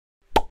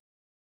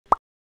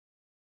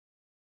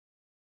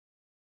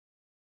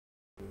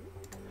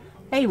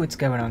Hey, what's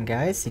going on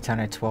guys?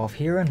 Titano12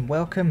 here and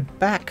welcome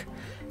back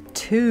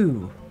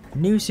to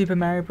New Super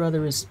Mario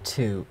Bros.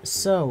 2.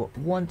 So,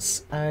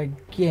 once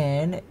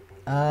again,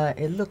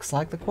 it looks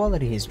like the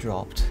quality has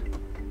dropped.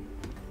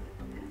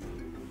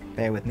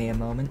 Bear with me a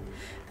moment.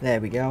 There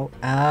we go.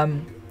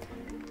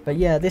 But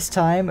yeah, this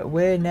time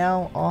we're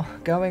now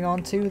going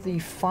on to the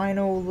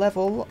final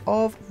level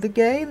of the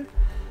game.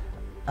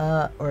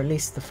 Or at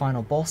least the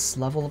final boss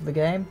level of the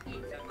game.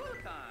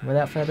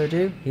 Without further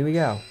ado, here we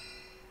go.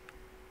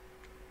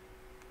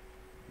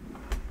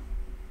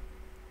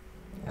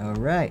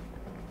 Alright,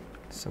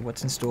 so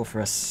what's in store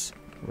for us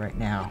right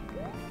now?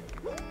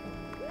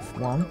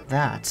 One,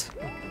 that.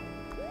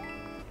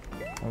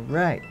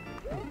 Alright.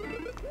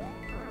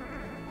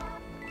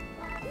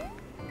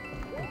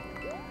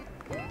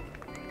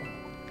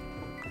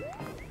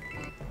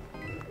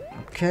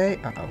 Okay,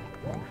 uh-oh.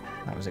 Well,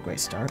 that was a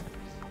great start.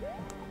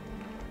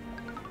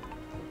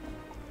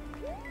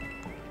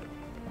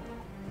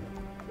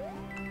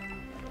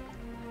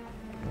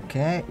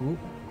 Okay, ooh.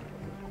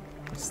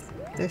 What's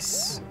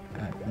this?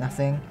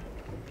 Nothing.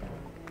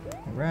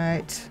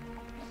 Alright.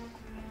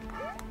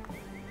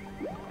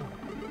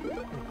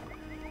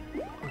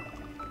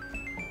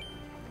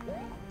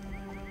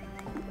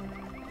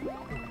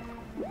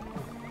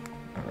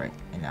 Alright,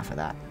 enough of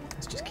that.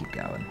 Let's just keep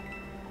going.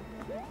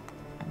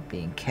 I'm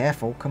being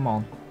careful, come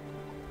on.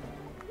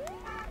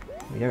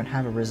 We don't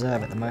have a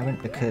reserve at the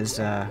moment because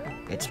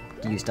it's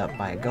used up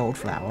by a gold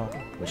flower,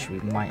 which we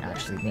might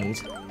actually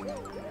need.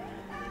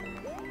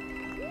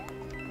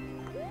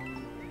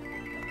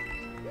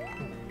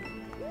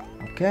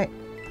 Okay.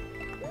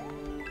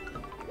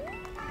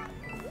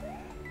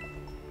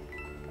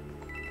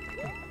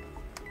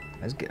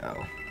 Let's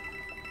go.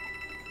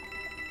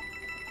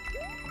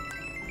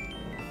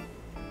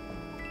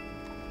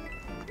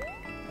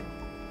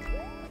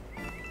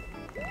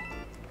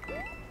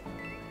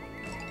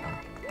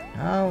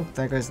 Oh,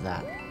 there goes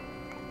that.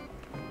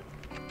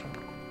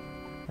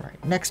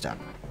 Right, next up.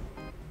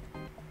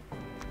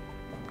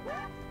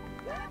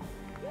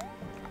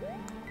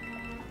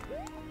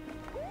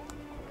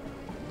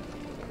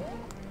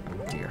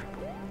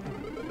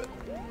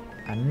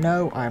 And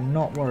no, I'm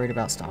not worried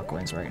about star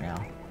coins right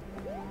now.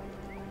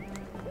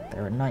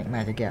 They're a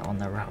nightmare to get on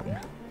their own.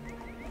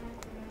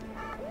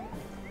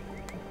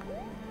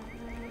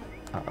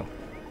 Uh-oh.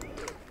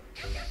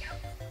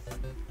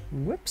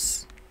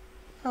 Whoops.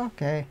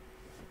 Okay.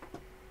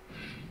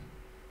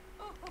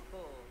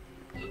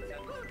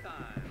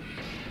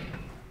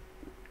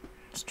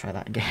 Let's try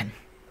that again.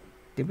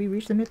 Did we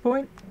reach the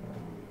midpoint?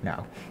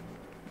 No.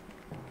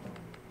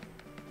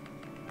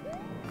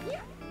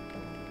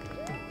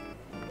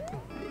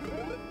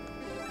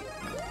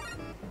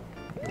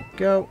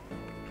 Go.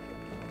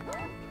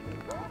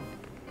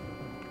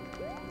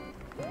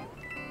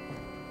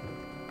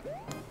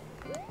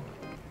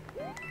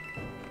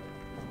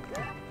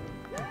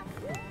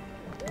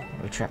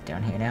 We're trapped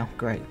down here now.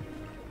 Great.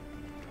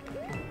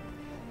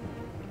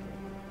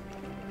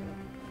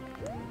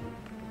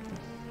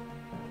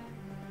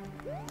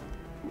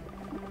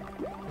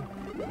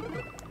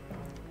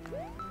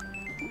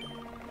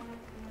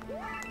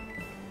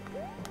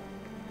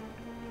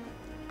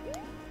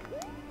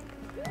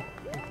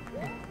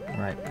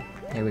 Right,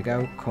 here we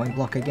go. Coin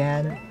block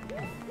again.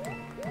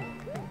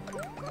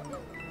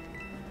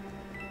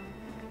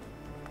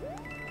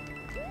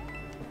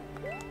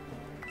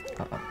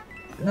 Uh-oh.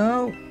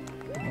 No!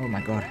 Oh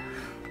my god.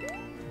 It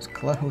was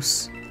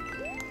close.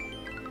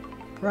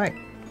 Right.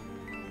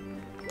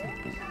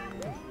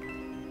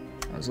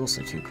 That was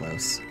also too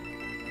close.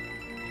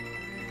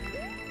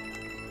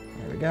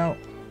 There we go.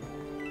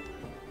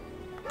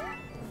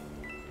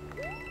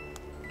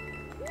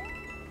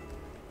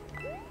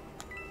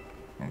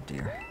 Oh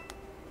dear.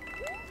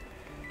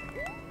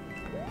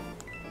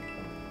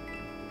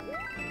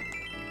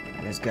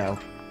 Let's go.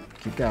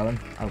 Keep going.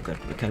 Oh good.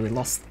 Okay, we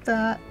lost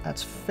that.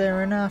 That's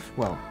fair enough.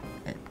 Well,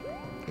 it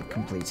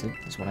completed,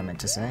 is what I meant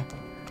to say.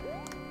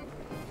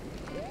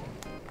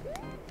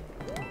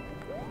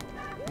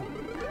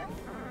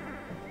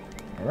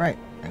 Alright,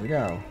 there we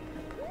go.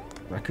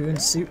 Raccoon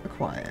suit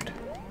acquired.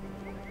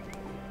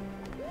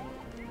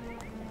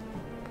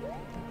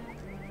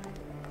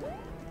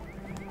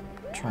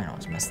 Try not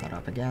to mess that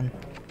up again.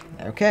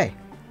 Okay,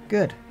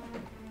 good.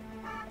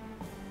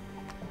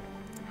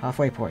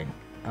 Halfway point.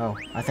 Oh,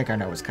 I think I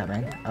know what's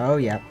coming. Oh,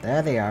 yeah,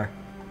 there they are.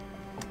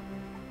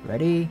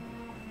 Ready?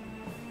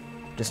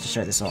 Just to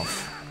show this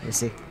off. You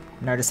see?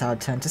 Notice how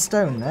it turned to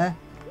stone there?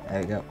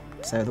 There we go.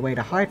 So the way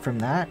to hide from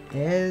that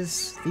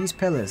is these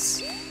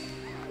pillars.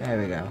 There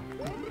we go.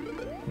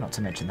 Not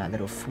to mention that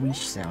little whoosh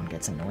sound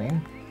gets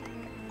annoying.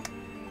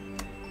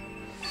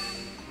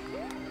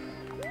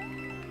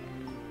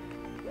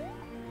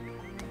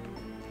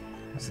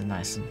 It's a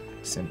nice and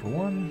simple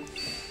one.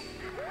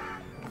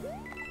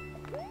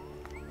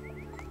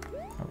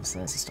 Oh, so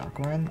there's a stock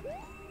one.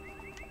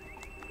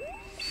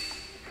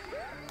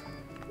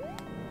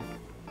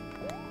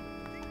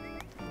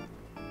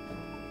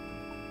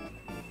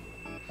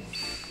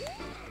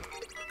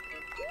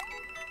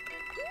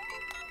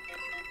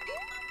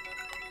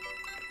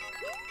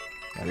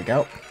 There we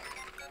go.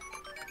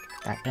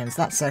 That ends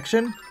that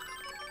section.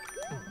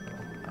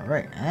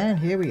 Alright, and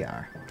here we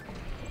are.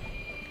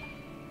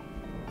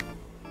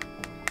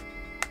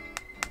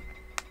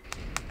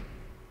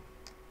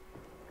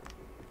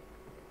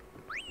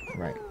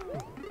 Right.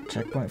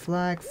 Checkpoint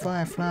flag,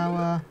 fire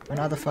flower,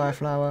 another fire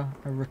flower,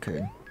 a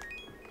raccoon.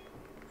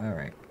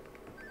 Alright.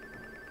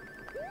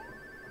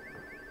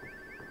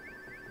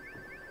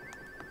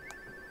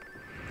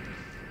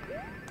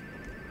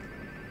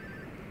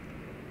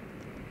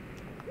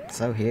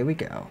 So here we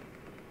go.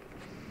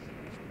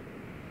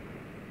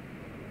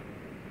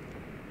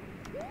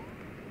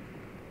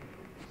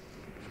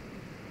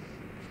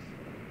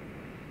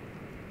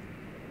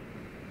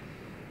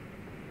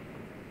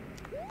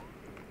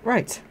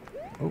 Right.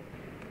 Oh.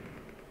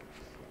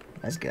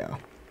 Let's go.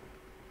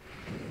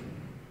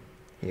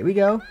 Here we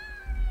go.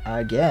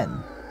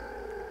 Again.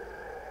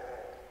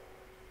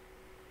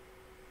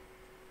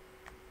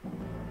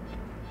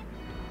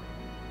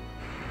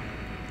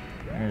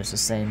 There's the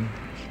same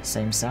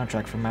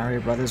soundtrack from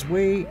Mario Brothers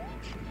Wii.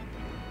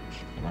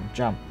 Come on,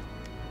 jump.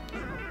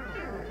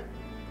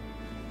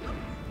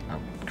 Oh,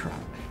 crap.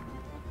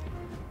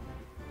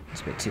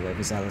 It's a bit too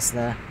overzealous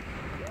there.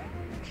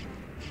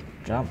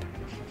 Jump.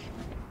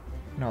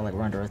 No, like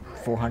we're under a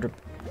 400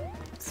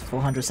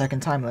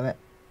 second time limit.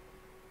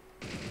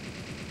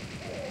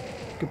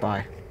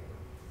 Goodbye.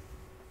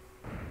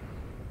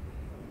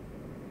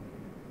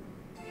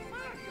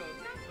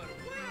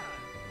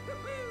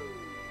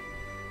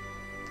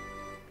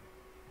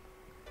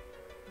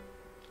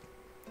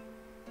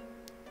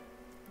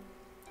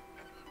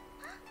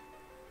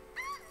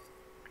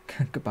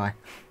 Goodbye.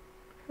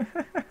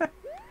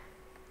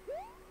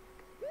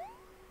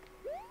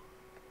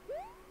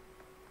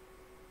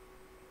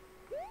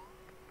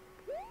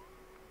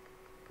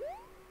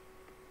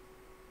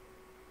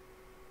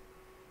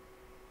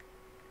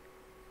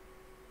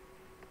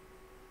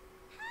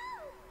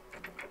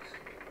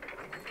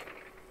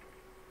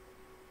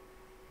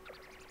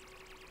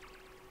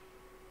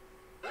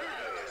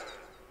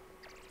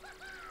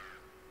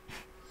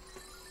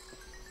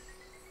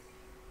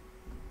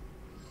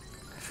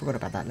 Forgot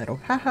about that little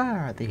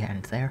haha at the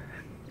end there.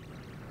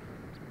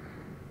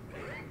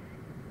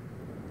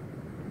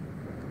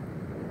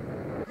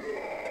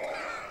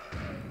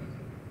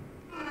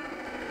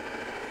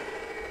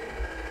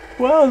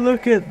 Well,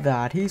 look at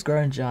that. He's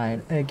grown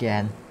giant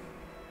again.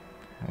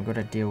 I've got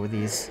to deal with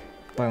these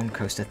bone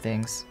coaster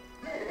things.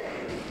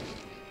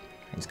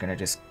 He's gonna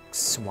just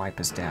swipe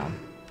us down.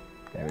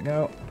 There we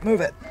go. Move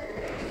it.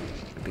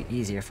 It'd be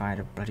easier if I had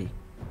a bloody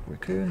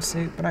raccoon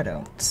suit, but I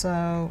don't.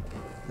 So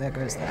there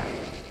goes that.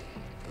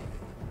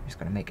 Just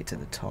gotta make it to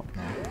the top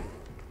now.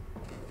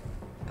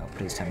 Oh,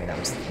 please tell me that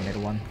was the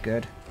middle one.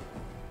 Good.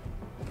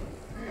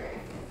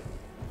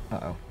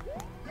 Uh-oh.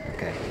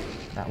 Okay.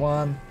 That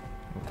one.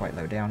 We're quite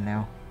low down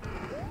now.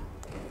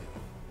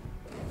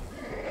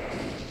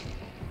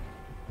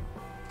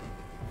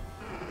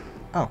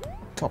 Oh,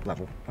 top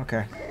level.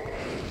 Okay.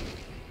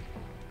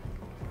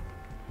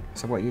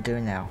 So what are you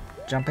doing now?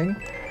 Jumping?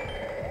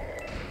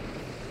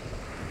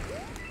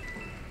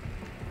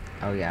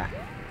 Oh yeah.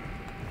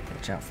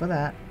 Watch out for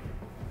that.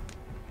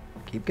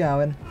 Keep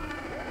going.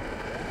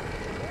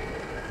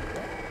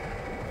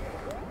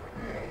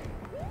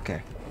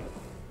 Okay.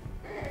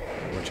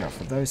 Watch out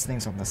for those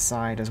things on the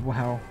side as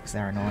well, because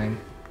they're annoying.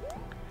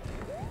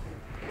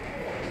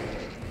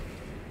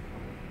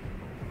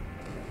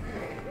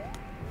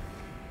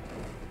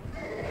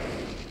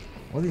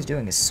 All he's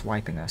doing is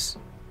swiping us.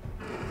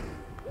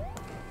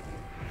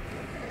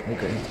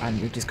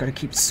 We've just got to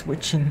keep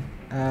switching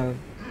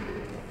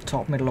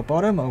top, middle, or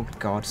bottom. Oh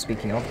god,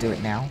 speaking of, do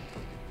it now.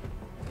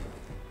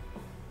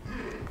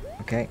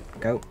 Okay,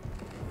 go.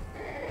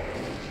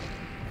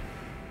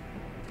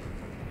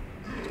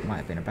 This might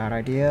have been a bad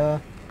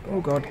idea.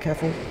 Oh god,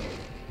 careful.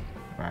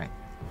 Right.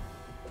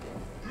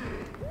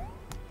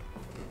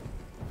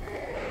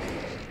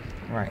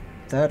 Right,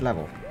 third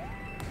level.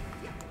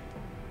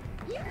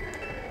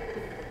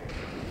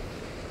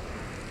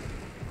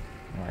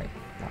 Right,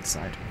 that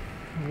side.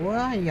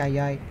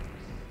 Why,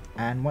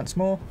 and once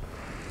more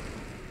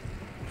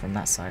from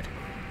that side.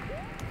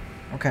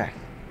 Okay.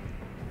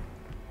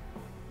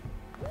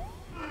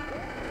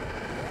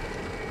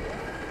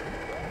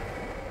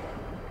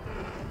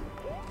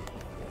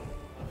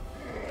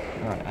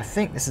 Alright, I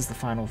think this is the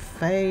final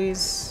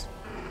phase.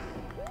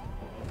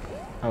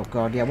 Oh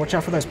god, yeah, watch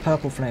out for those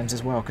purple flames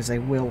as well, because they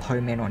will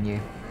home in on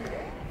you.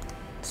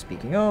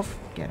 Speaking of,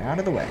 get out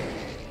of the way.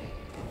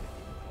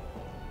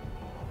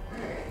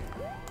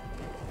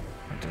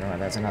 Alright,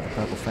 there's another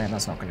purple flame,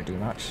 that's not going to do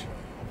much.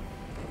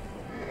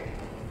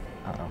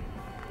 Uh-oh.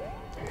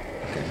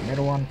 Okay,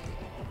 middle one.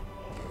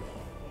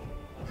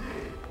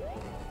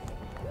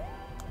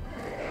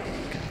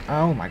 Okay.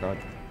 Oh my god.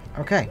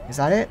 Okay, is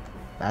that it?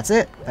 That's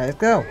it. Let's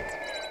go.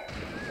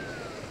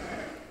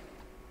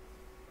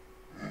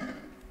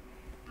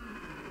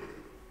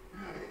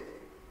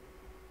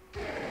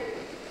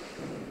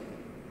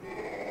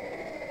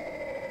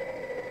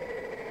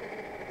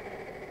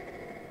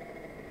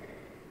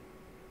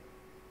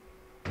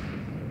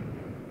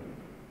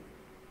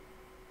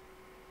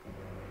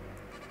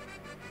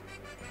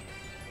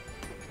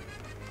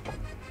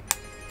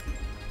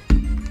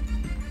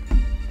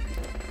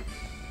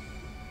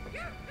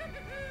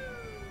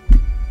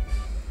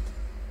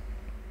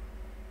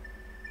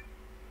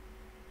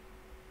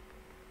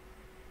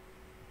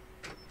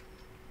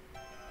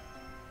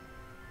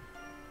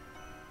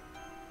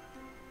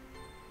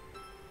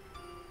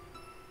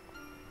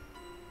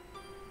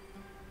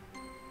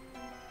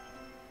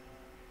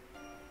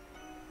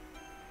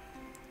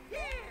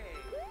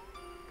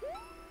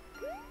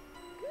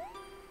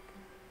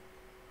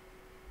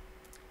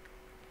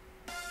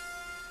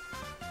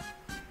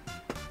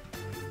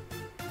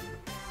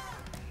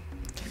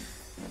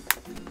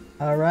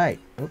 Alright.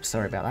 Oops,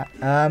 sorry about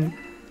that.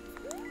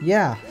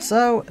 Yeah,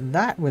 so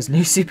that was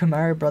New Super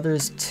Mario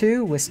Bros.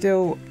 2. We're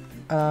still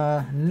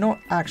not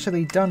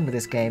actually done with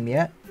this game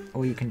yet.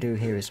 All you can do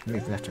here is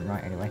move left and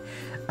right anyway.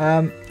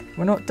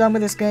 We're not done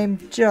with this game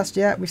just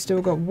yet. We've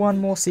still got one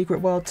more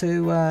secret world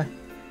to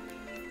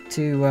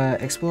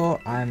explore.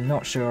 I'm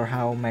not sure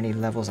how many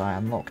levels I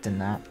unlocked in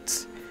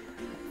that.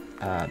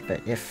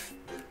 But if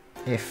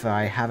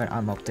I haven't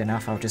unlocked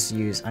enough, I'll just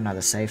use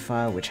another save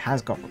file, which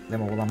has got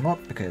them all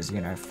unlocked because,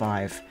 you know,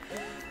 5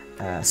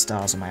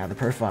 stars on my other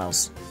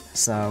profiles.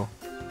 So,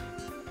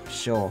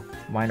 sure,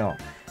 why not?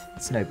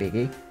 It's no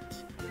biggie.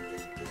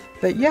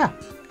 But yeah,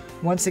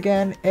 once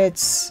again,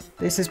 this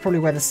is probably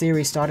where the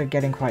series started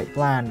getting quite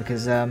bland,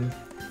 because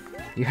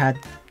you had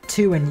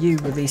 2 and U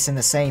released in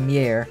the same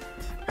year.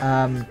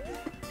 And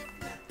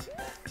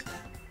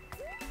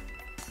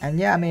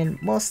yeah, I mean,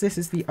 whilst this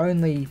is the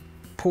only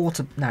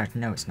portable... No,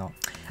 it's not.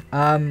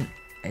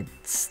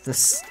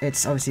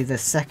 It's obviously the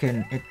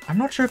second... I'm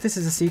not sure if this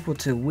is a sequel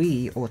to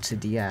Wii or to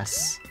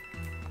DS.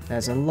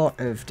 There's a lot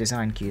of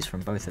design cues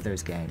from both of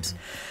those games.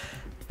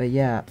 But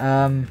yeah,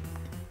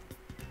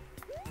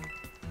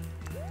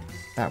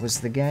 that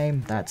was the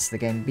game. That's the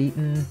game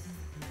beaten.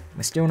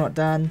 We're still not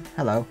done.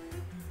 Hello.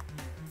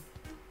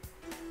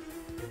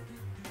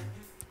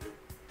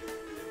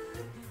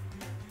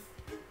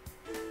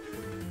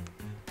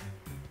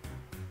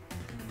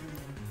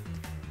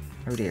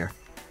 Oh dear.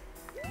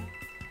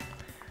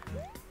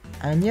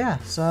 And yeah,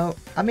 so,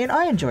 I mean,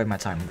 I enjoyed my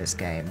time with this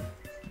game.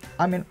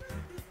 I mean,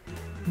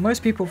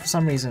 most people, for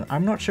some reason,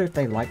 I'm not sure if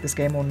they like this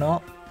game or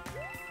not.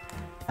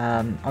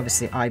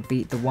 Obviously, I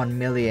beat the 1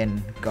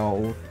 million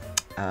goal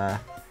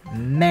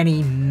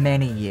many,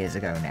 many years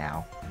ago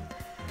now.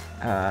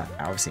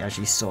 Obviously, as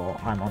you saw,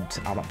 I'm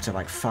up to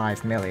like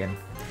 5 million.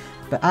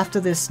 But after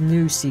this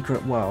new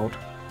secret world,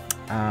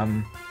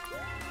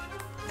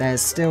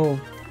 there's still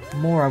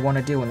more I want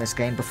to do on this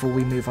game before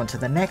we move on to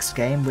the next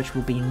game, which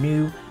will be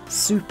New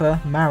Super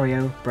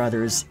Mario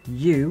Bros.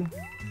 U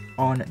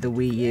on the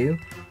Wii U.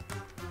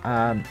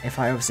 If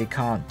I obviously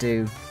can't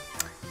do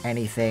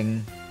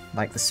anything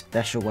like the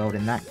special world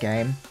in that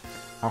game,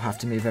 I'll have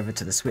to move over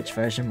to the Switch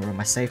version where all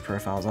my save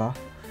profiles are.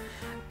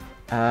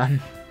 But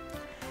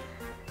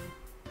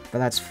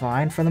that's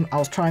fine. For them,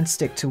 I'll try and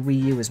stick to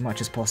Wii U as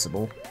much as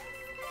possible.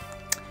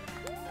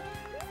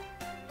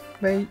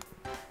 But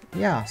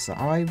yeah, so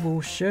I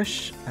will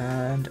shush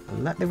and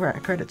let the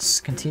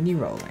credits continue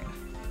rolling.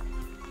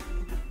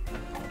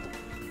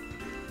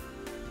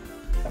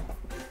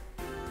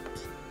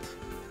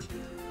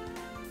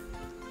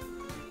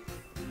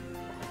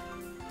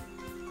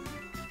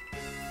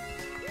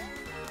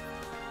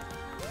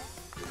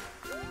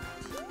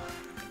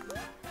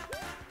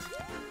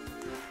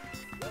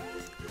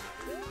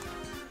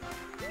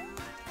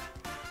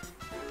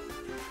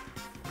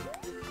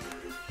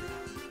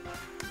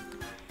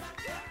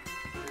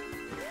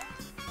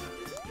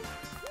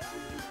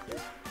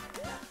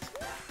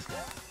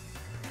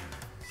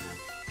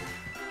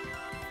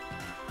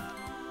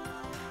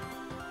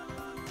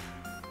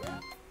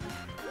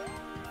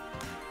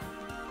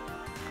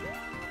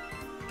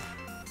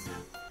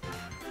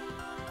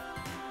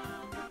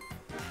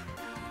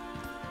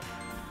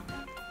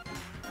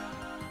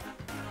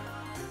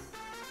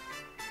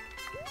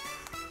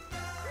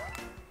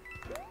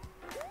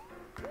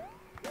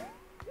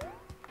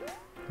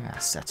 Ah,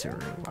 Satoru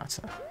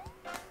Iwata.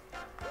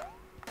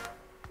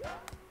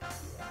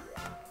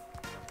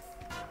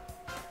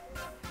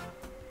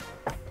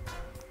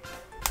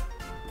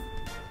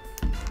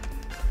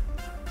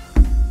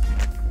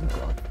 Oh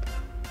god.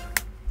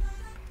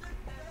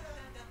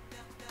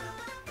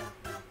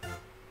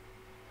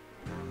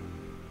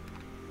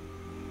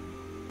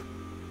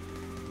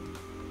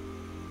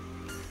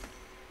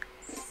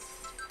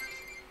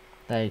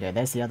 There you go,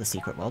 there's the other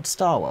secret world,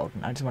 Star World.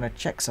 And I just want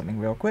to check something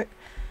real quick.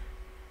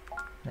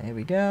 There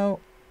we go.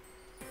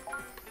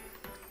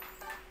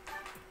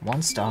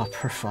 1-star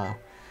profile.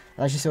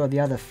 As you saw the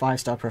other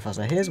 5-star profiles.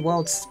 So here's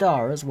World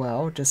Star as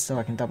well, just so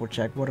I can double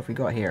check. What have we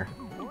got here?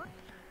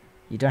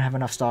 You don't have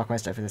enough star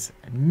coins for this.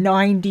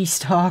 90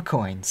 star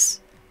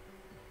coins!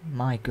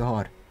 My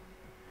god.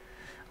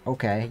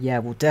 Okay, yeah,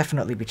 we'll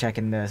definitely be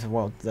checking the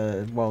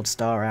World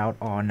Star out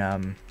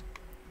on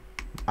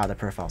other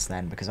profiles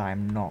then, because I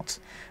am not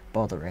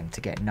bothering to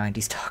get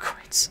 90 star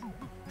coins.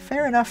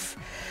 Fair enough.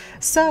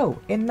 So,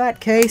 in that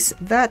case,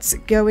 that's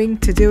going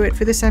to do it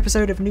for this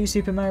episode of New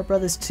Super Mario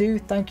Bros. 2.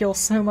 Thank you all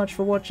so much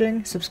for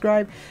watching.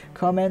 Subscribe,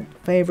 comment,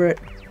 favorite,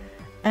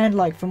 and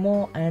like for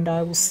more, and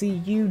I will see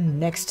you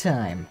next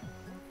time.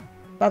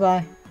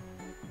 Bye-bye.